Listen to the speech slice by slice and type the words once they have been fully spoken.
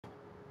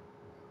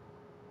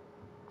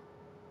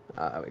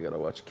We gotta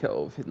watch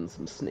Kelv hitting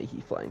some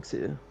sneaky flanks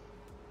here.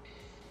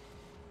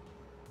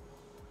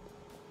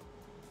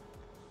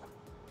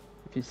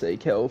 If you see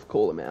Kelv,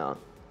 call him out.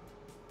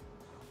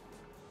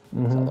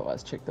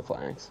 Otherwise, check the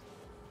flanks.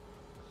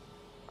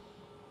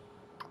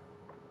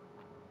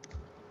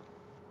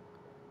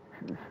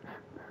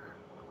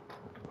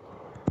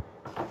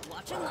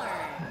 Watch and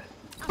learn.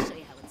 I'll show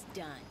you how it's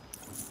done.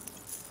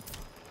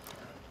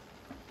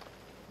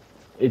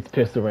 It's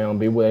pistol round.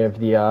 Beware of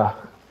the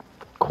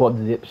quad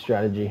zip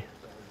strategy.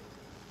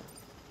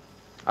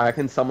 I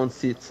reckon someone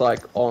sits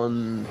like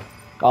on.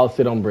 I'll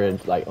sit on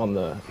bridge, like on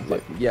the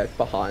Yeah,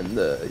 behind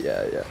the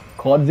yeah.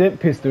 quad zip.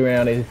 Pistol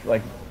round is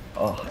like,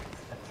 oh,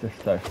 it's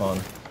just so fun.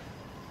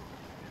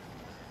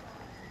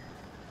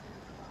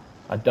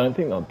 I don't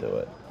think they'll do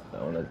it.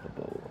 No one has the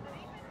ball.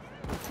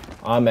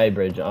 I'm A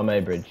bridge. I'm A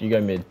bridge. You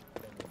go mid.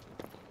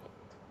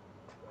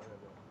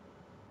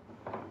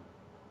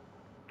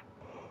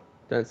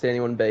 Don't see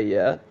anyone B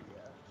yet.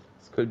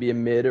 This could be a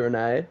mid or an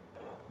A.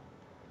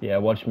 Yeah,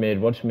 watch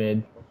mid. Watch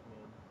mid.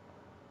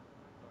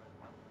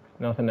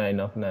 Nothing A.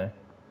 Nothing A.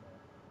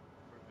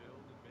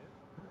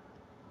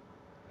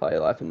 Play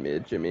your life in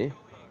mid, Jimmy.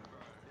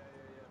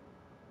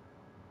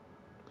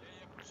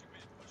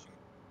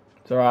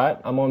 It's alright.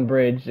 I'm on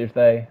bridge if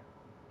they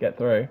get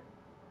through.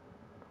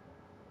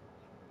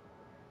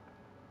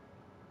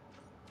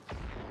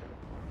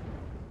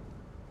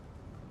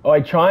 Oh, I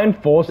try and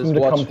force them to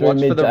come through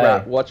mid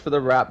A. Watch for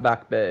the wrap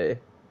back B.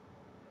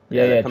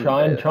 Yeah.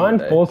 Try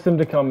and force them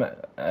to come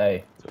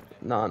A.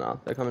 No,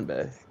 they're coming B.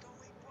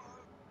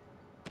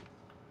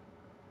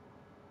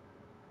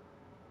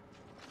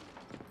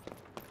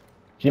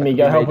 Jimmy,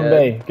 go help him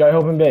B. Go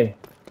help him B.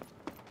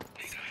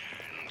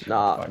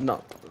 Nah,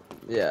 no.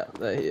 Yeah,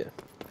 they're here.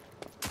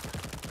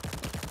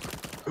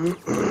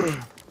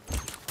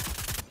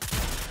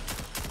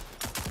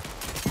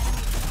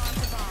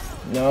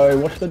 No,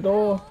 watch the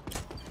door.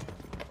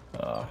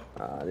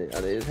 I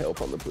needed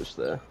help on the push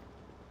there.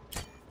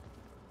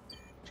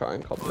 Try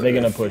and copy. They're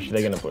gonna push.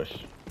 They're gonna push.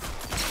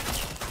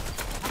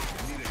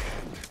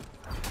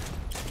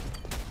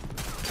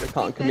 They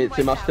can't commit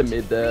too much to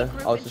mid there.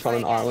 I was just on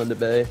an island to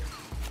B.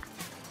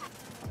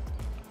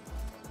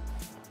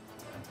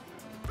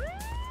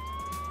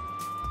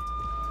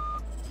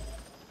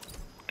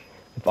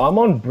 If I'm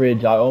on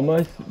bridge, I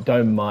almost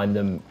don't mind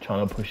them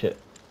trying to push it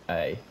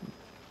A.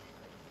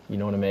 You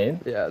know what I mean?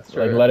 Yeah, it's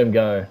true. Like, let him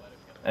go.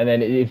 And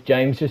then if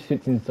James just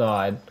sits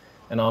inside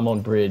and I'm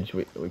on bridge,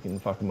 we can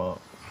fuck him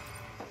up.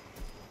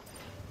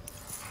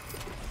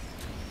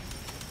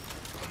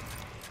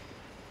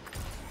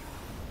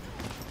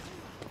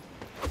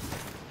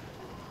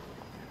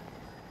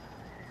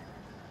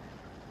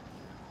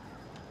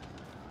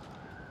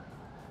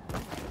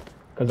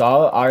 Because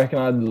I reckon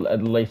I'd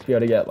at least be able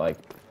to get like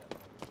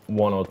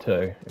 1 or 2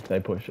 if they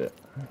push it.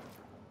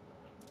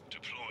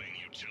 Deploying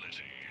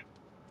utility.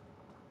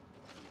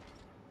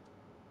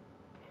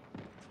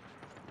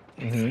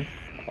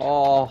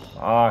 Oh,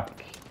 Fuck.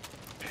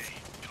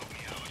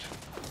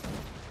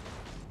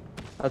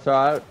 that's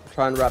alright.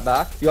 Try and wrap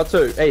back. You got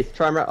 2. Hey,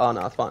 try and wrap. Oh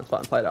no, it's fine.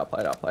 Play it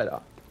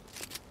out.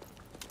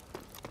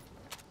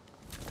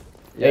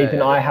 Yeah,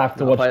 Ethan, I have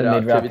to watch the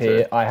mid wrap 2v2.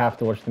 here. I have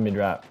to watch the mid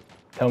wrap.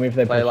 Tell me if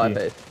they push Play like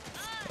you. B.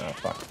 Oh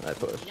fuck. They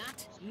push.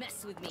 Not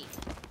mess with me.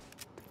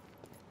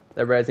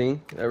 They're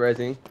raising.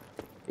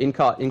 In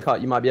cut.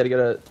 You might be able to get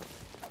a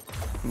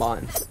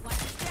mine.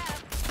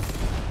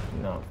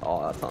 No.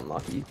 Oh, that's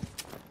unlucky.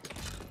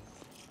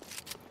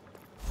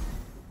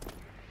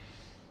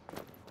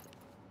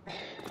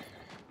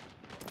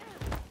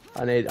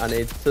 I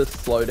need to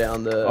slow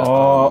down the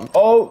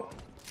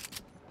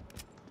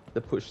the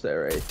push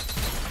there, eh?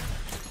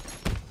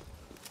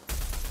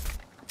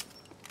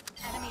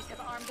 Enemies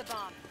have armed the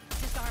bomb.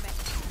 Disarm it.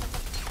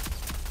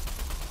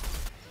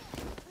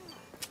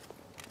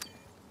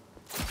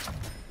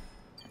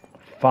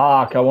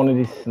 Fuck, I wanted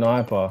his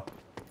sniper.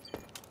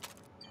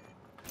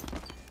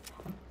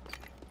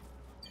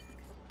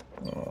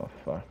 Oh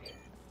fuck.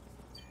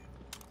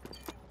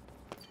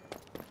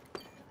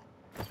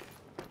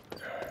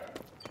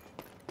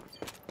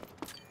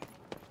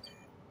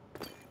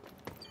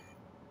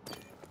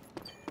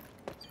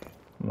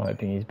 I'm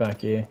hoping he's back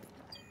here.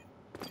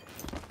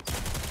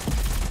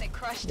 They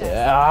crushed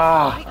Yeah.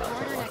 us.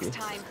 Harder next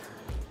time.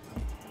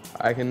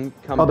 I can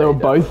come. Oh, they were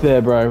B both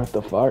there, bro. What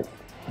the fuck?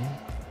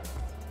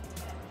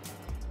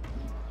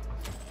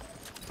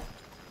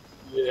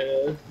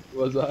 Yeah,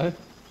 was I?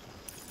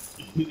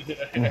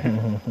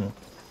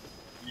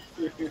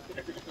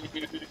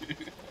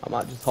 I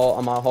might just hold.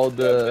 I might hold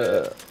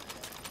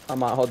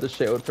the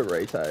shield for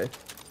Rite. So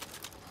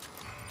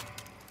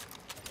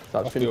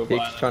I've just been feel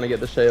picked violent. trying to get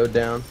the shield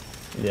down.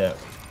 Yeah.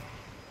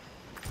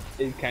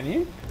 Can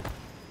you?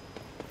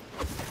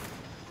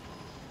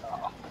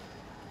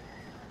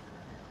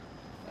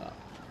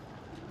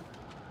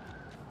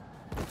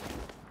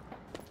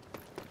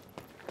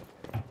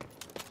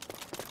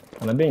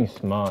 And I'm being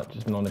smart,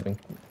 just not even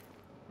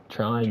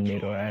trying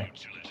mid or A.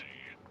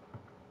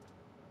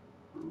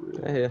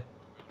 Yeah, here.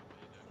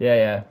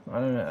 Yeah. I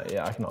don't know.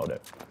 Yeah, I can hold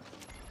it.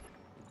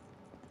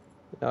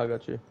 Yeah, I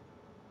got you.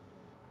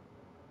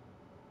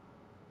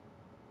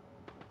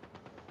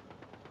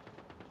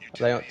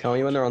 They tell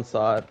me when they're on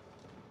side.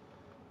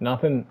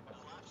 Nothing.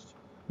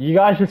 You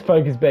guys just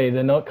focus B.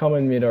 They're not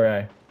coming mid or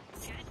A.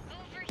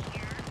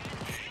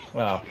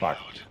 Oh, fuck.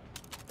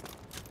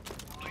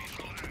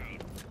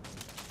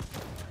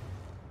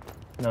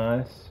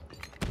 Nice.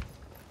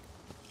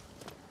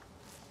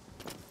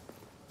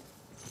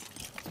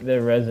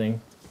 They're rezzing.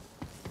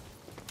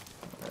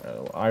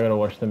 I gotta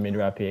watch the mid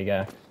wrap here,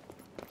 guys.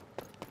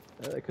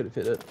 Yeah, they could have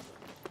hit it.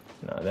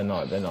 No, they're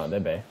not. They're not. They're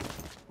B.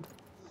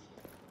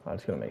 I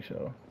just gotta make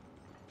sure.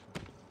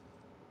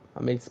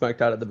 I mean,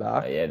 smoked out at the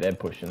back. Oh, yeah, they're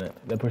pushing it.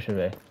 They're pushing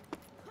B.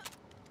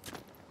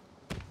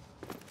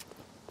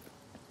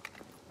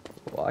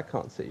 Well, I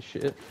can't see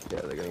shit.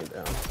 Yeah, they're getting it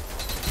down.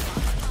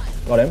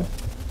 Got him.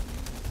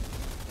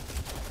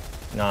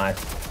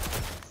 Nice.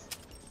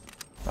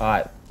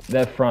 Alright,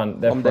 they're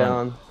front. They're I'm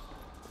front. down.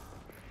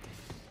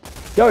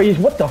 Yo, he's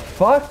what the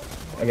fuck?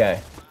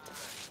 Okay.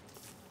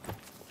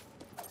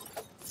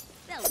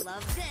 They'll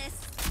love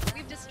this.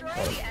 We've destroyed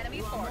the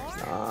enemy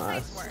force.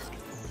 Nice. work.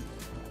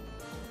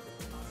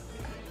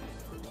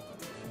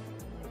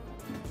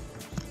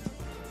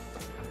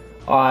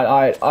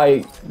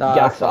 Alright, Nah,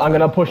 Gax, it's fine. I'm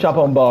gonna push up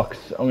on box.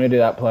 I'm gonna do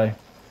that play.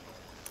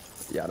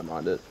 Yeah, I don't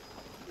mind it.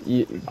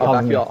 I'll I'll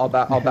back you up.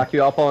 I'll back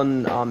you up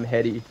on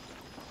Heady.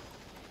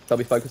 They'll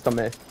be focused on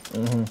me.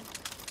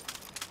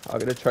 I'll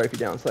get a trophy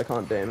down so they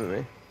can't damn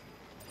me.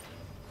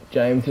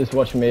 James, just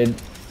watch mid.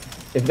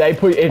 If they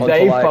fucking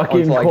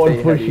onto, like, quad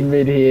B push heavy.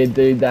 mid here,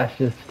 dude, that's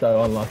just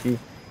so unlucky.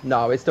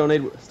 No, we still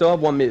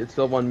have one mid.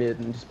 Still have one mid,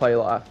 and just play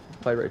live.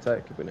 Play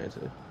retake if we need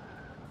to.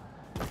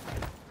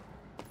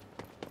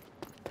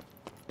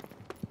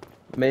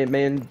 Me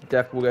and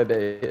Def will go B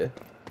here.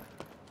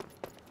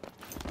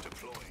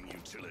 Deploying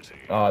utility.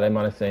 Oh, they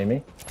might have seen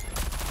me.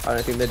 I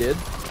don't think they did.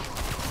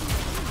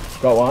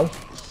 Got one.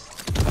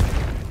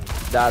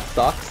 That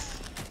sucks.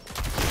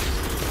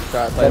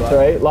 Try to play That's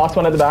live. three. Last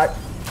one at the back.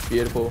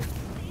 Beautiful.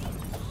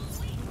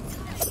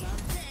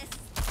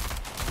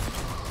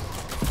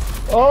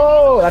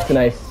 Oh, that's an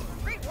ace.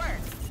 Great work.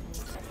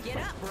 Get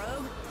up,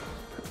 bro.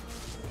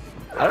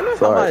 I don't know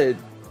Sorry. how my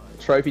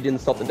trophy didn't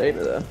stop the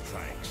data there.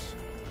 Thanks.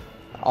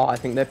 Oh, I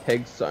think they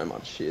pegged so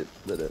much shit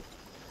that it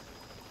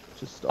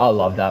just stopped. I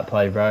love that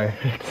play, bro.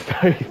 It's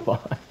so fun.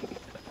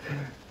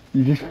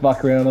 You just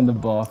fuck around on the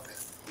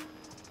box.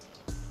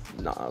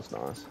 Nah, that's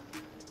nice.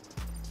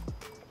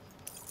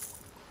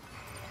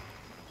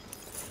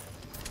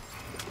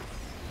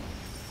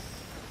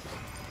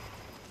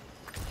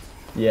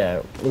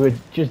 Yeah, we were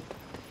just.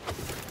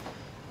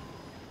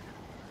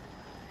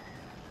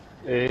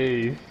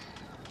 Hey.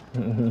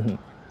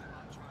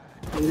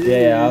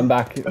 Yeah, I'm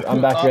back.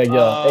 I'm back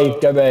regular. Hey,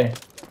 go B.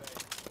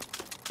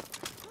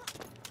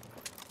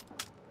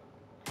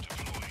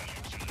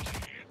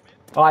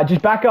 Alright,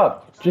 just back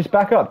up. Just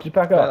back up. Just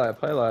back Play up. live,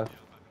 play live.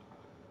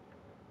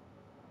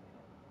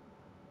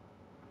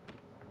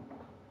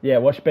 Yeah,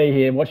 watch B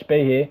here. Watch B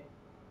here.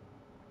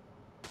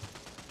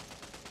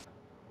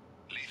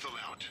 Lethal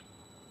out.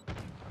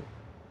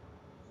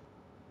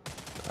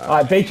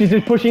 Alright, Beach is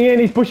just pushing in.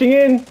 He's pushing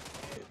in.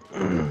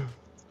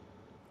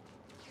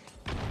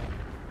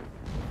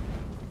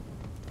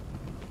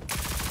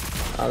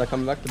 They're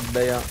coming back to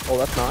B. Oh,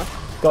 that's nice.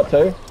 Got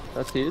two.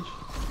 That's huge.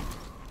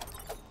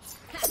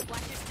 Watch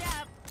your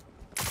step.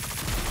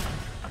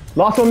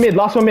 Last one mid.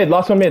 Last one mid.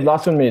 Last one mid.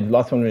 Last one mid.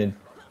 Last one mid.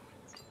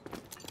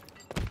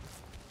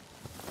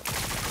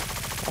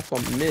 That's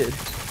one mid.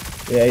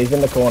 Yeah, he's in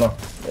the corner.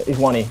 He's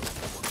one E.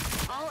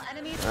 All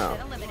enemies Oh. have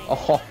been eliminated.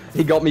 Oh,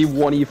 he got me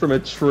 1E from a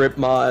trip,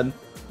 man.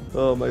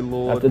 Oh my That's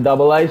lord. the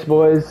double ace,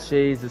 boys.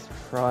 Jesus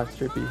Christ,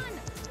 Trippy. You're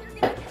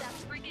gonna get that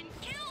freaking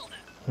killed.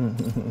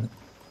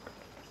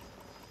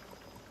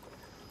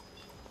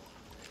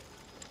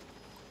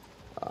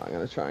 I'm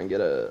gonna try and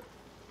get a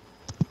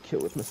kill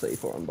with my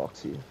C4 on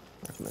box here.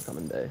 I reckon they're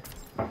coming B.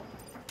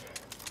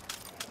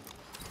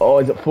 Oh,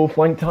 is it full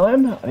flank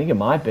time? I think it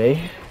might be.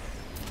 I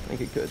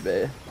think it could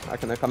be. I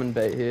reckon they're coming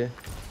B here.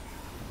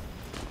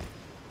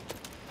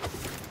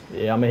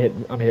 Yeah, I'm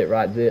gonna hit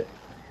right zip.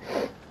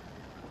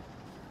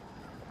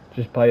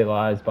 Just play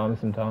lies, buy me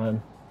some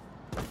time.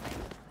 I'll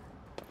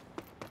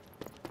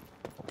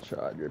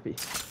try, Drippy.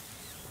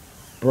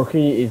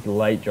 Brookie is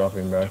late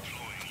dropping, bro.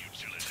 Deploying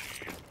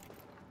utility.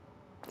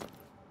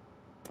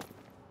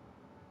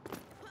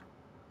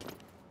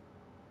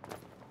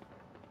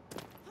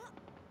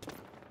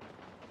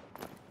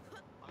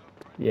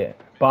 Yeah.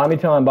 Buy me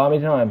time, buy me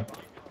time.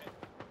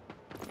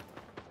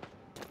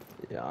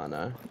 Yeah, I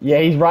know. Yeah,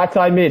 he's right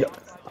side mid.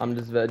 I'm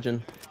just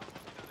vegging.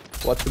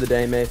 Watch for the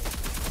day, mate.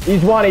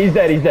 He's one, he's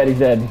dead, he's dead, he's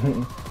dead.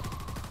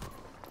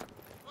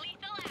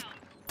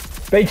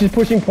 Beach is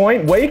pushing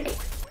point, weak.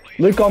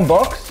 Luke on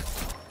box.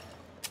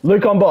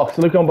 Luke on box,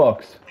 Luke on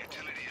box.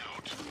 Utility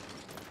out.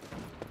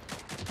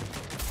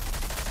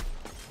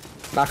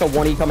 Maka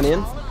 1E coming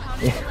in.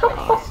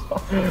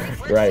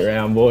 Great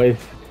round, boys.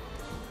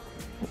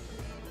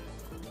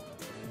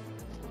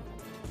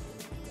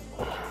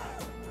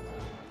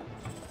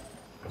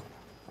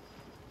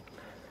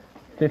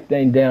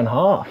 15 down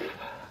half.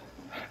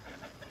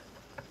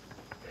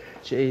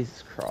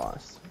 Jesus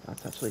Christ.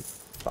 That's actually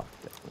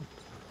fucked. Definitely.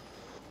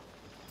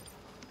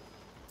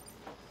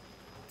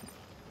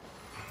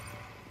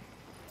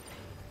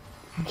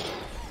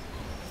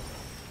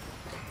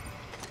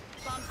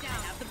 Bombs down.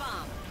 Have the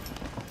bomb.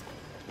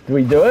 Do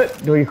we do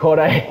it? Do we quad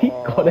A?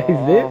 Quad A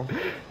zip?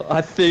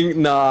 I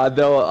think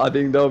I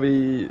think they'll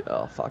be.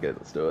 Oh fuck it,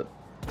 let's do it.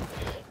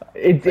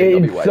 It's they'll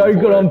be so waiting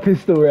good for on it.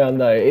 pistol round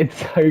though. It's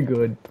so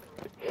good.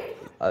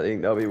 I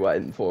think they'll be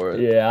waiting for it.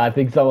 Yeah, I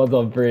think someone's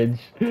on bridge.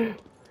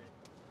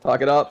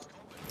 Fuck it up.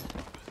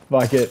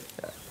 Fuck it.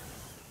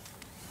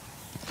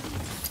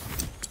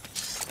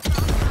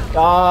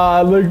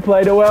 Ah, Luke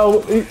played it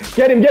well.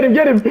 Get him, get him,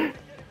 get him!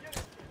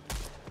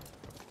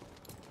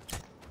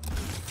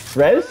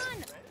 Rez?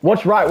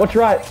 Watch right, watch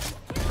right.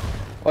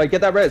 Oh, wait,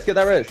 get that res, get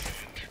that res.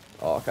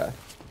 Oh, okay.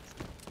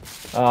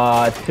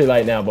 It's too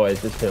late now,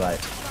 boys. It's too late.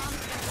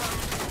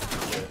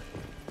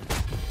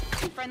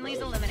 Friendlies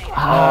eliminated.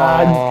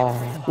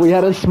 We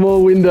had a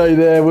small window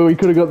there where we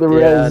could have got the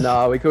res. Yeah,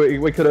 no, we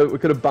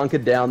could have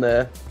bunkered down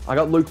there. I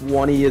got Luke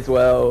 1E as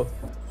well.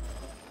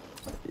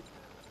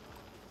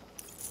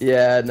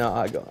 Yeah, no,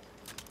 I got.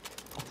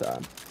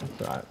 Damn.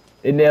 That's right.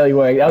 It nearly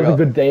worked. That was a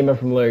good demer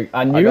from Luke.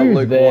 I knew I got he was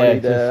Luke there.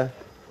 1E there.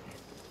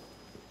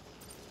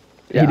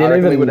 Yeah, didn't I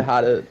reckon we even- would have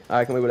had it. I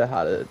reckon we would have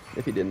had it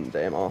if he didn't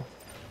DMR.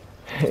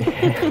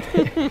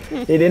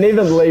 He didn't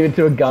even leave it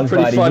to a gunfight.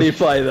 Pretty funny He just,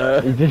 play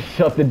though. he just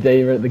shot the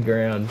demer at the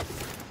ground.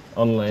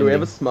 On landing. Do we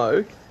have a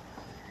smoke?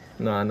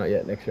 No, not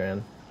yet. Next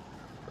round.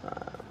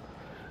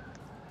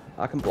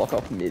 I can block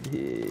off mid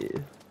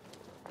here.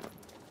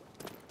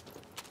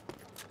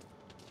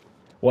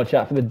 Watch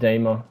out for the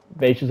demer.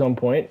 Beach is on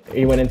point.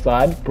 He went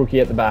inside. Brookie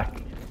at the back.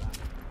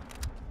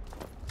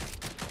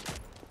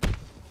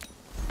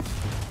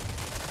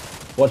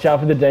 Watch out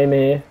for the demer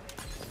here.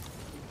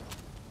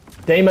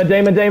 Demer,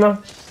 demer,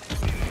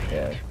 demer.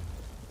 Yeah.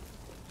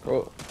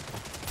 Cool.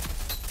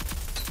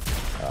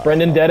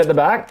 Brendan dead at the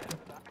back.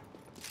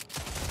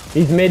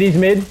 He's mid, he's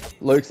mid.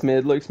 Luke's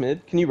mid, Luke's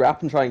mid. Can you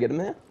wrap and try and get him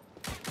there?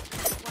 Watch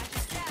your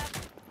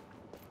step.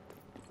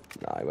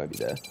 Nah, he won't be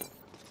there.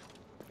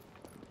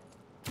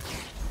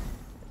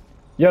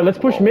 Yo, let's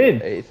push Oh,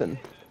 mid. Ethan.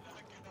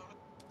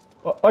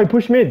 Oh,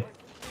 push mid.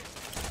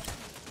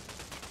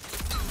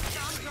 Bomb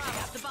drop.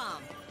 Have the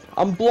bomb.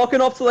 I'm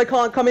blocking off so they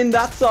can't come in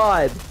that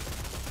side.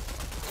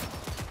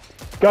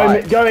 Go,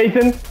 Alright. go,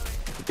 Ethan.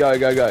 Go,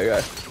 go, go,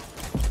 go.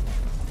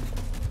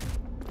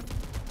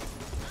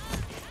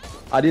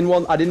 I didn't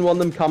want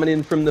them coming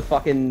in from the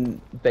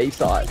fucking B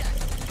side.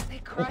 They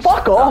crushed.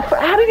 Fuck off!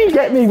 How did he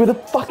get me with a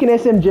fucking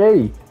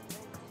SMG?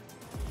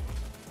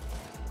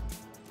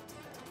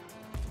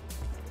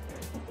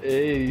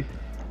 Hey.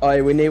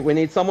 Oh, we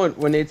need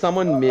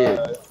someone mid.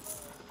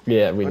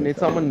 Yeah, We need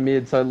someone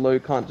mid so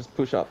Luke can't just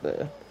push up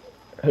there.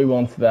 Who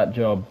wants that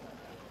job?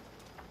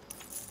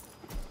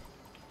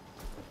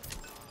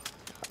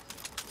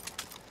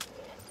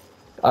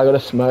 I got a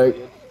smoke.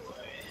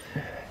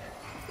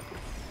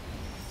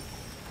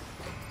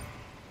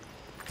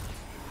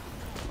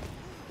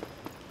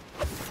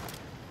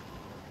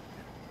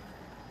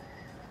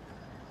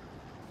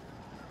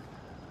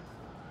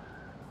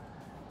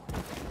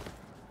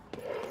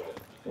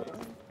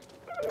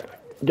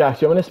 Gash,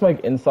 do you want to smoke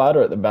inside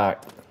or at the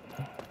back?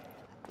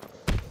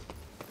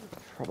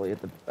 Probably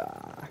at the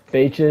back.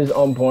 Beaches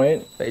on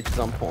point. Beach is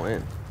on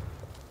point.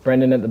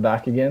 Brendan at the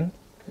back again.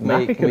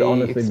 Mappy could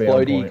honestly be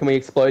on point. Can we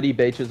explodey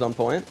beaches on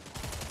point?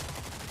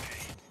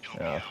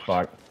 Oh,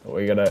 fuck.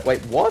 We gotta...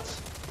 Wait, what?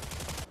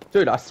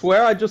 Dude, I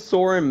swear I just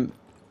saw him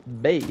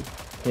B.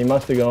 He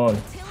must have gone.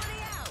 Utility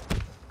out.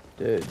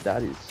 Dude,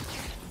 that is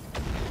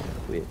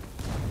weird.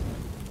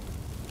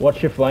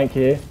 Watch your flank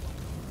here.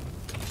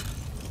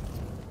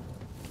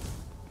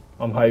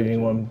 I'm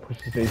hoping one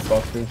pushes these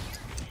boxes.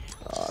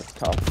 Oh, it's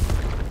tough.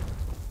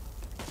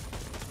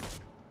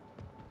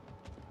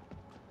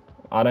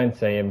 I don't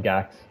see him,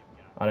 Gax.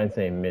 I don't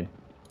see him mid.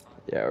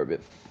 Yeah, we're a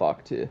bit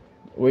fucked here.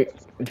 Do you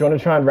want to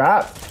try and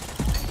wrap?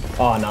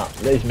 Oh, no.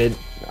 There's mid.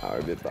 Nah, we're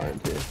a bit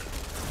boned here.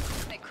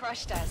 They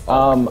crushed us.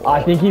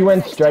 I think he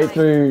went straight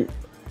through...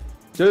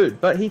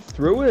 Dude, but he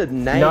threw a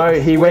nade. No,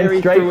 he went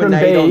straight threw a from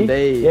nade B. on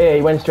B. Yeah,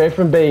 he went straight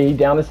from B,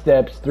 down the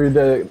steps, through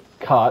the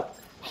cut,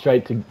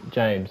 straight to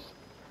James.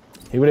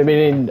 He would have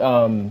been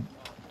in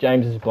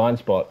James's blind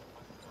spot.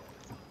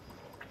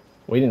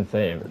 We didn't see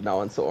him. No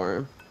one saw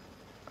him.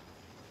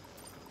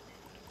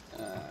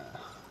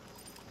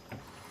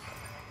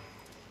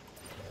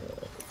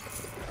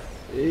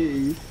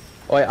 Hey.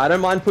 Oh, wait, I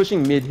don't mind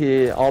pushing mid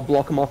here. I'll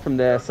block them off from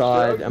their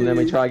side, and then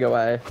we try go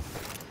A.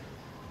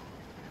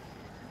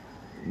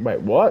 Wait,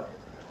 what?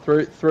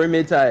 Through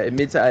mid to A,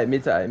 mid to A,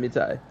 mid to A, mid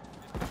to A.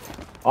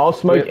 I'll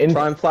smoke in.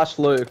 Try and flash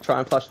Luke. Try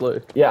and flash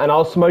Luke. Yeah, and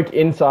I'll smoke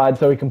inside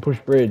so we can push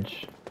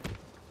bridge.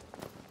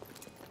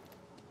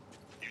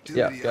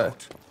 Utility Yeah, go.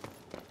 out.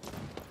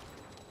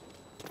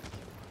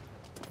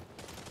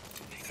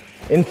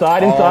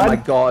 Inside, Oh inside. my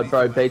god,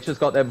 bro. Beach just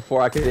got there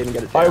before I could even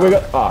get it down. Oh, we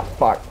got. Ah,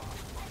 fuck.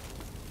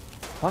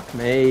 Fuck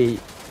me.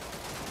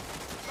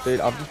 Dude,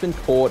 I've just been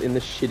caught in the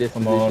shittest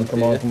Come on, positions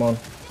come on, here. come on.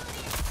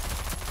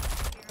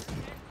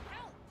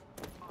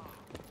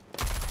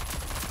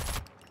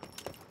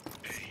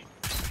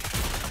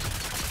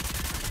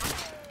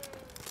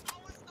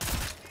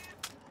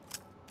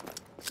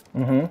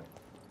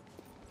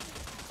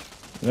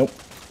 Nope.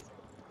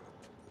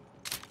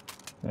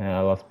 Yeah,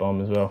 I lost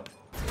bomb as well.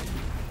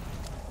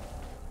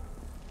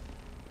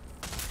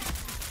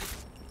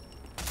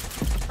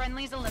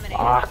 Friendly's eliminated.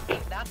 Fuck.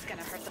 That's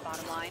gonna hurt the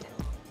bottom line.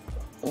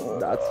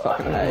 That's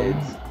fucking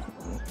AIDS.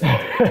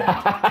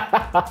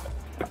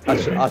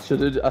 I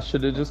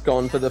should have just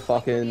gone for the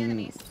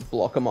fucking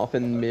block him off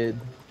in mid.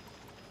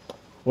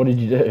 What did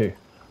you do?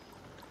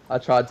 I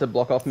tried to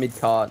block off mid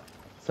cart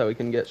so he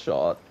can get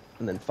shot,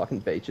 and then fucking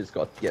Beaches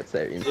gets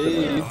there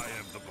instantly. I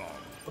have the bomb.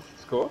 What's the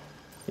score?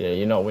 Yeah,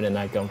 you're not winning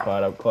that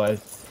gunfight up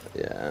close.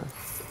 Yeah.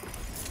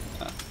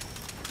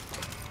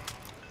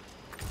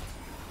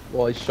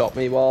 Well, he shot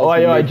me while I Oh, was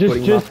in yeah, mid just-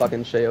 putting just- my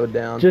fucking shield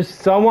down. Just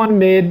someone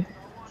mid,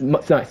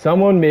 sorry,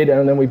 someone mid,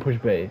 and then we push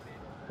B.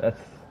 That's.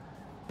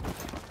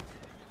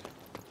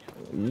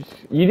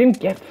 You didn't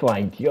get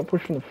flanked. You got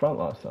pushed from the front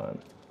last time.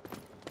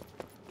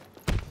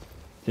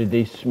 Dude,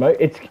 these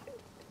smokes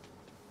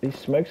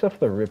off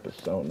the rip are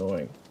so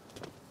annoying.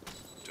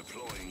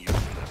 Deploying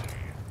utility.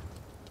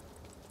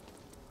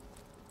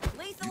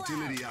 Lethal out.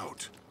 Utility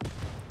out. Do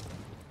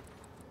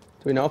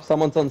we know if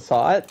someone's on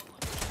site?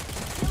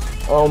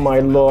 Oh my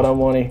lord, I'm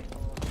wanting.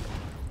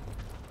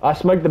 I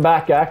smoked the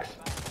back axe.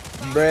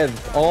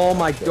 Rev, oh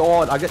my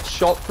god, I get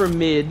shot from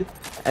mid,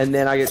 and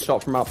then I get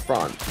shot from up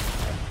front.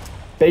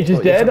 Beach is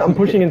Oh, yeah. dead. I'm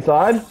pushing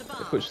inside.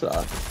 Push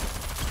that.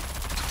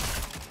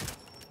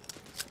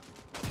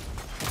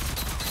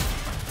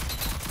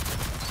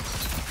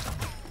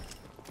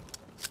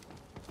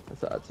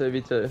 What's that?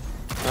 2v2.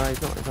 No,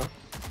 he's not.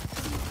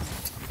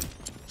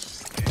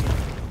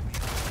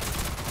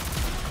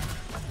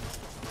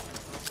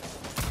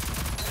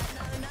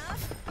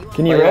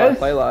 Can you Play live, res?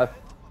 play live.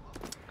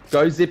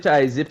 Go zip to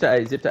A, zip to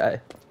A, zip to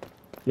A.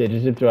 Yeah,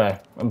 just zip away.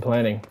 I'm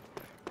planning.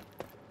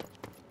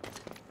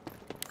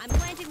 I'm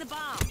planting the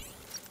bomb.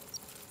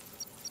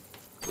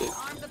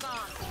 Arm the bomb.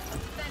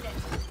 Send it.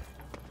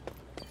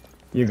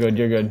 You're good,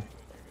 you're good.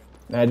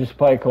 Now just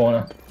play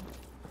corner.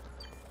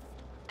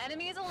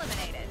 Enemy is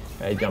eliminated.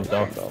 He jumped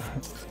off.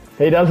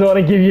 He doesn't want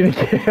to give you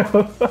the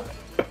kill.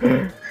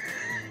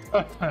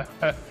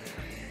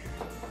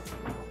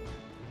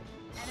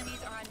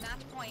 Enemies are on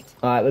match point.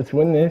 Alright, let's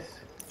win this.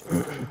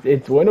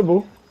 It's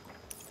winnable.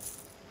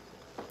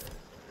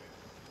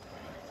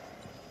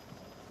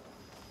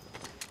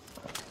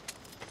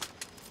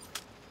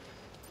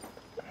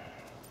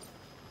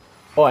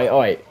 Oi,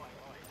 oi.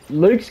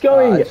 Luke's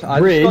going I just got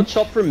bridge.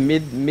 shot from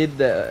mid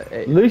there.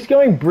 Eh, Luke's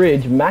going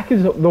bridge. Mac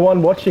is the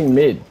one watching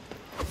mid.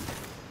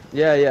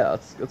 Yeah,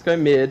 let's go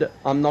mid.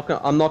 I'm not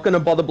gonna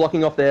bother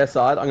blocking off their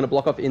side. I'm gonna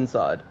block off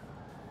inside.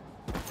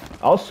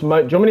 I'll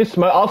smoke. Do you want me to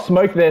smoke? I'll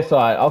smoke their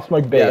side. I'll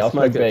smoke B. Yeah, I'll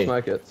smoke B.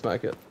 smoke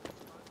it.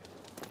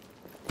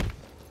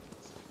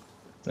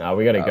 Nah,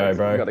 we gotta go,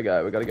 bro. We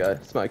gotta go.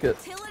 Smoke it.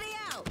 Utility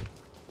out.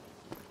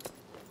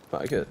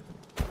 Smoke it.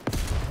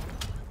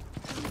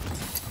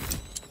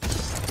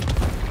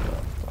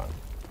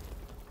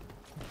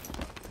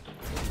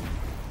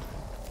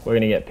 We're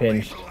gonna get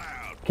pinched. Lethal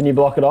out. Can you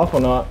block it off or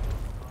not?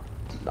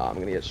 Nah, I'm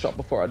gonna get shot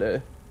before I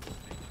do.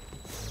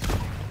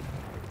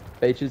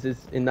 Beaches is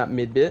in that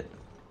mid bit.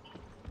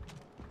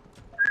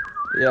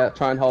 Yeah,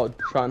 try and hold.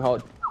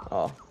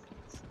 Oh.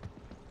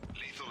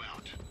 Lethal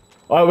out.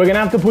 Alright, we're gonna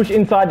have to push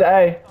inside to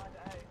A.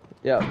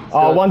 Yeah. let's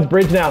Oh, do it. one's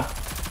bridge now.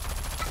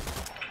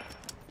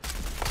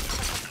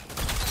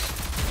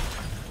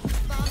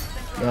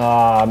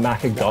 Ah,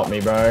 Mac had got me,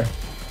 bro.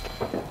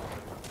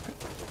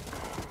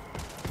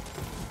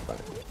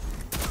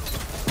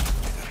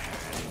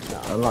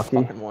 Nah, Unlucky.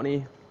 Fucking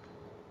one-y.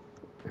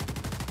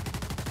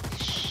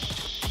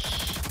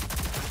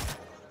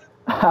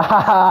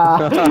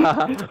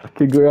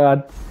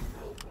 Congrats.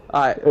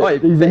 Alright,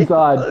 wait. He's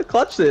inside.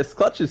 Clutch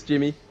this,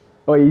 Jimmy.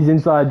 Oh, he's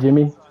inside,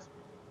 Jimmy.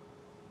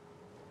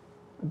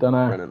 Don't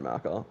know. Brennan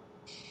marker.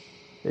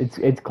 It's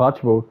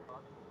clutchable.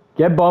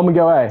 Get bomb and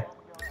go A.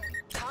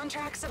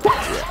 Contracts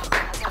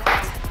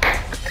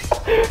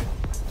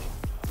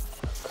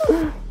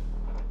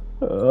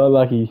Oh,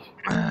 lucky.